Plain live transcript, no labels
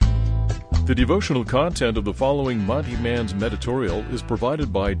The devotional content of the following Monty Man's Meditorial is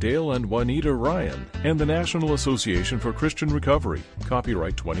provided by Dale and Juanita Ryan and the National Association for Christian Recovery.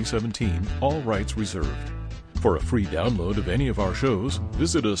 Copyright 2017, all rights reserved. For a free download of any of our shows,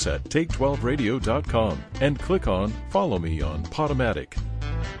 visit us at take12radio.com and click on Follow Me on Podomatic.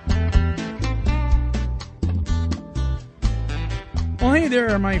 Well, hey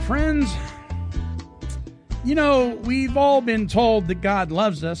there, my friends. You know, we've all been told that God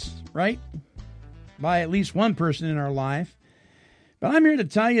loves us, right? By at least one person in our life. But I'm here to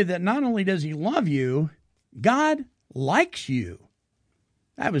tell you that not only does he love you, God likes you.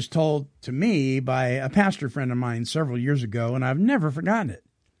 That was told to me by a pastor friend of mine several years ago, and I've never forgotten it.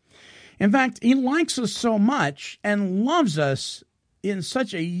 In fact, he likes us so much and loves us in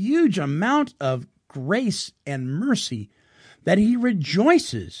such a huge amount of grace and mercy that he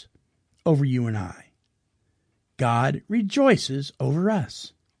rejoices over you and I. God rejoices over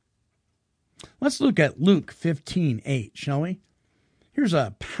us. Let's look at Luke 15:8, shall we? Here's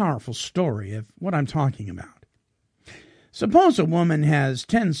a powerful story of what I'm talking about. Suppose a woman has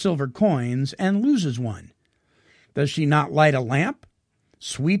 10 silver coins and loses one. Does she not light a lamp,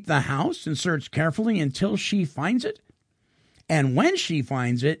 sweep the house, and search carefully until she finds it? And when she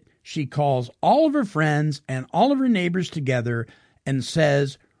finds it, she calls all of her friends and all of her neighbors together and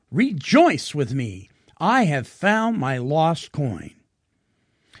says, "Rejoice with me! I have found my lost coin."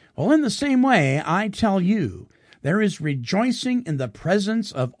 Well, in the same way, I tell you, there is rejoicing in the presence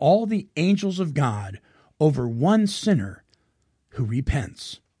of all the angels of God over one sinner who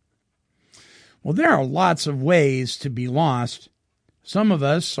repents. Well, there are lots of ways to be lost. Some of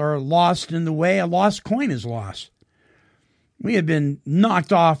us are lost in the way a lost coin is lost. We have been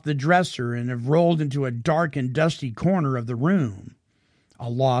knocked off the dresser and have rolled into a dark and dusty corner of the room. A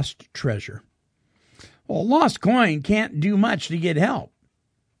lost treasure. Well, a lost coin can't do much to get help.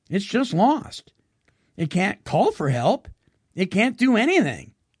 It's just lost. It can't call for help. It can't do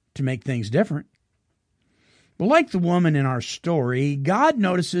anything to make things different. But like the woman in our story, God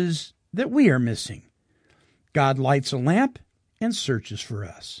notices that we are missing. God lights a lamp and searches for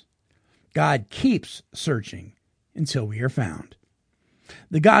us. God keeps searching until we are found.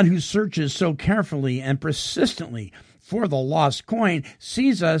 The God who searches so carefully and persistently for the lost coin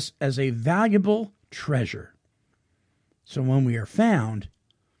sees us as a valuable treasure. So when we are found,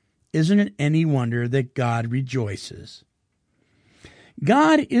 isn't it any wonder that God rejoices?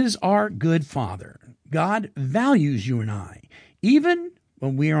 God is our good Father. God values you and I, even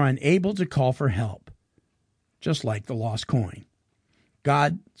when we are unable to call for help, just like the lost coin.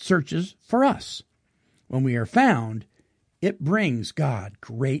 God searches for us. When we are found, it brings God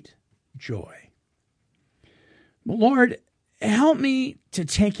great joy. But Lord, help me to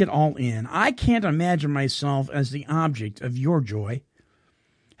take it all in. I can't imagine myself as the object of your joy.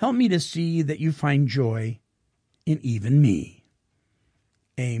 Help me to see that you find joy in even me.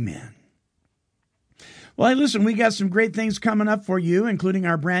 Amen. Well, hey, listen, we got some great things coming up for you, including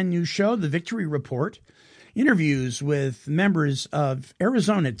our brand new show, The Victory Report. Interviews with members of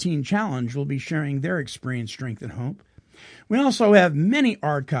Arizona Teen Challenge will be sharing their experience, strength, and hope. We also have many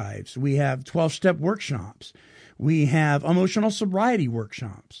archives. We have 12-step workshops. We have emotional sobriety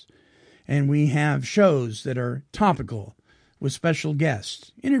workshops. And we have shows that are topical with special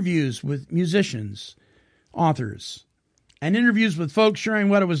guests, interviews with musicians, authors, and interviews with folks sharing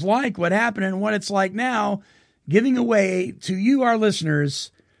what it was like, what happened, and what it's like now, giving away to you, our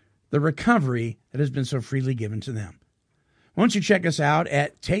listeners, the recovery that has been so freely given to them. Why don't you check us out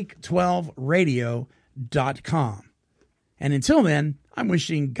at take12radio.com. And until then, I'm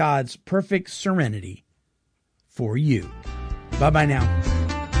wishing God's perfect serenity for you. Bye-bye now.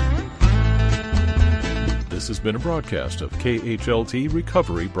 This has been a broadcast of KHLT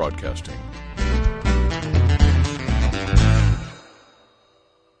Recovery Broadcasting.